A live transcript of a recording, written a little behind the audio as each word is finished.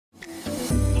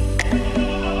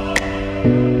Hi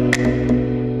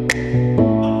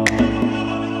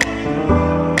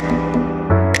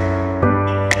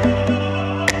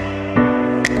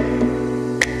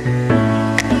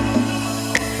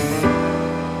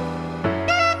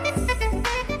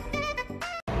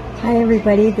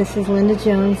everybody, this is Linda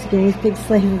Jones, Guinea Pig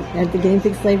Slave at the Guinea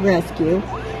Pig Slave Rescue.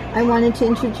 I wanted to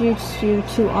introduce you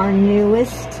to our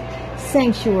newest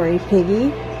sanctuary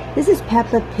piggy. This is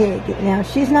Peppa Pig. Now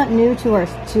she's not new to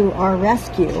our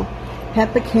rescue.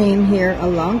 Peppa came here a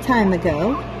long time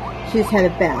ago. She's had a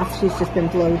bath. She's just been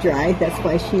blow dried. That's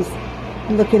why she's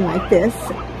looking like this.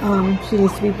 She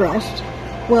needs to be brushed.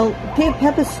 Well,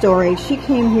 Peppa's story, she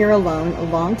came here alone a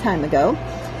long time ago,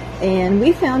 and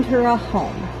we found her a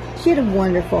home. She had a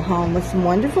wonderful home with some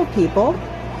wonderful people,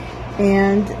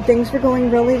 and things were going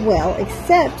really well,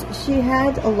 except she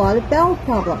had a lot of bowel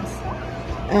problems.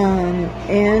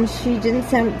 And she didn't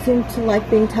seem to like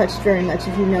being touched very much,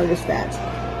 if you noticed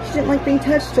that. She didn't like being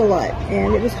touched a lot,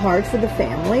 and it was hard for the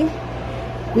family.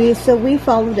 So we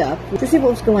followed up to see what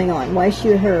was going on, why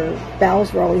her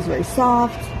bowels were always very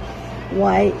soft,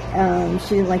 why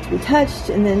she didn't like to be touched,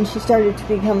 and then she started to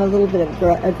become a little bit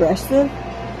aggressive.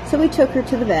 So we took her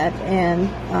to the vet and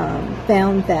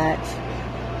found that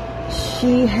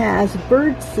she has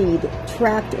birdseed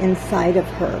trapped inside of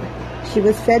her. She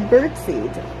was fed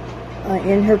birdseed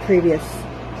in her previous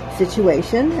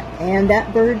situation, and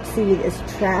that birdseed is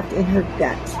trapped in her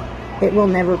gut. It will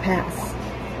never pass.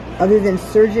 Other than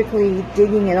surgically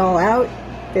digging it all out,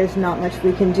 there's not much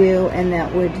we can do, and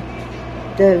that would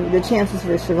the chances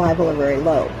for survival are very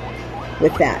low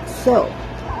with that. So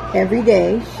every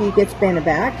day she gets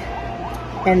Benebac,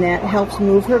 and that helps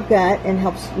move her gut and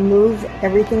helps move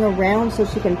everything around so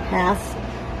she can pass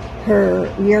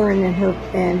her urine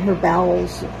and her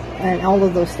bowels and all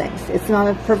of those things. It's not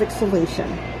a perfect solution,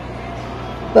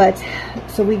 but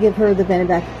so we give her the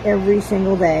Benebac every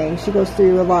single day. She goes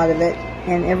through a lot of it,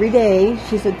 and every day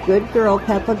she's a good girl.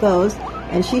 Peppa goes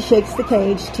and she shakes the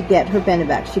cage to get her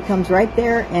Benebac. She comes right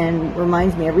there and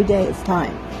reminds me every day it's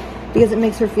time, because it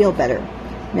makes her feel better.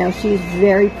 Now she's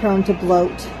very prone to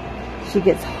bloat. She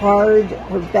gets hard,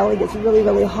 her belly gets really,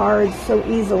 really hard so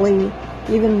easily,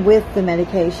 even with the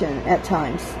medication at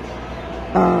times.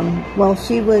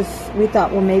 We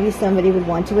thought, well, maybe somebody would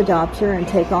want to adopt her and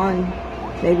take on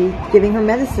maybe giving her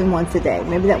medicine once a day.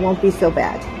 Maybe that won't be so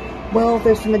bad. Well,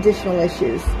 there's some additional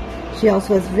issues. She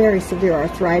also has very severe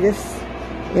arthritis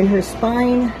in her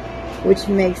spine, which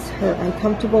makes her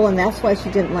uncomfortable, and that's why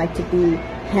she didn't like to be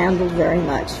handled very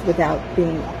much without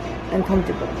being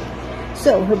uncomfortable.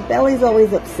 So her belly's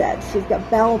always upset. She's got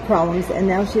bowel problems, and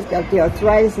now she's got the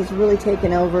arthritis has really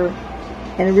taken over.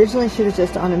 And originally she was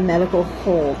just on a medical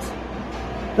hold,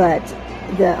 but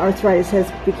the arthritis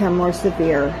has become more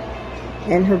severe,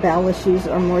 and her bowel issues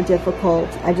are more difficult.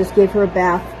 I just gave her a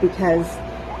bath because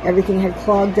everything had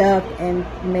clogged up and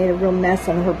made a real mess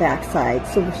on her backside.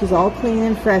 So she's all clean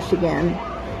and fresh again,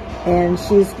 and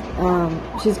she's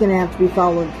going to have to be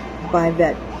followed by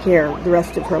vet care the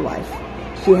rest of her life.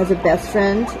 She has a best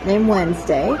friend named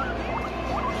Wednesday,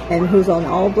 and who's an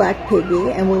all-black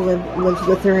piggy, and lives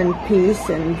with her in peace,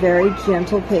 and very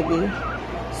gentle piggy.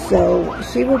 So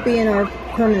she will be in our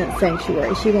permanent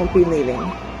sanctuary. She won't be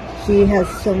leaving. She has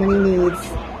so many needs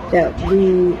that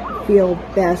we feel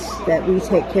best that we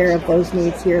take care of those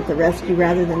needs here at the rescue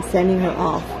rather than sending her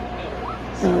off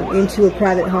into a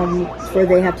private home where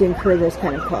they have to incur those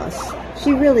kind of costs.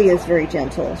 She really is very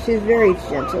gentle. She's very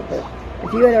gentle, but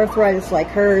if you had arthritis like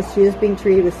hers, she is being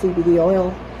treated with CBD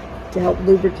oil to help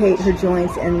lubricate her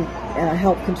joints and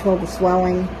help control the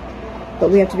swelling.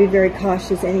 But we have to be very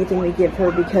cautious anything we give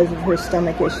her because of her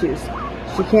stomach issues.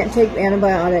 She can't take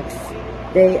antibiotics.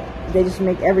 They just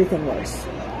make everything worse.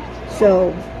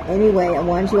 So anyway, I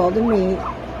wanted you all to meet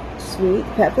sweet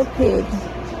Peppa Pig.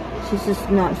 She's just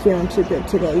not feeling too good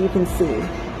today. You can see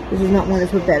this is not one of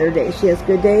her better days. She has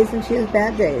good days and she has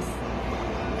bad days.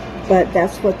 But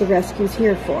that's what the rescue's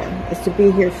here for, is to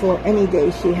be here for any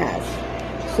day she has.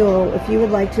 So if you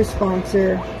would like to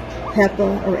sponsor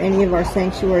Peppa or any of our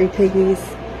sanctuary piggies,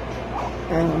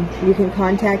 you can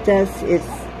contact us. It's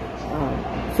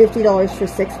 $50 for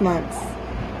 6 months,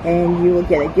 and you will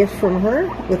get a gift from her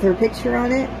with her picture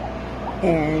on it,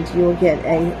 and you will get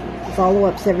a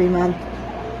follow-ups every month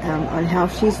on how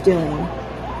she's doing.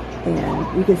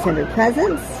 And you can send her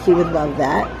presents. She would love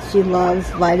that. She loves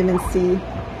vitamin C.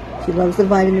 She loves the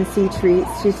vitamin C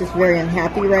treats. She's just very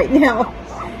unhappy right now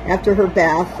after her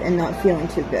bath and not feeling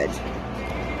too good.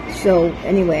 So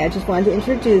anyway, I just wanted to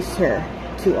introduce her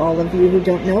to all of you who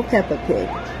don't know Peppa Pig.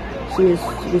 You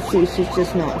see, she's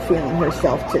just not feeling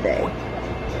herself today.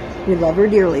 We love her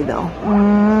dearly, though.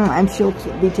 And she'll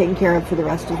be taken care of for the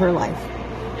rest of her life.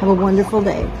 Have a wonderful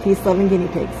day. Peace, love, and guinea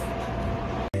pigs.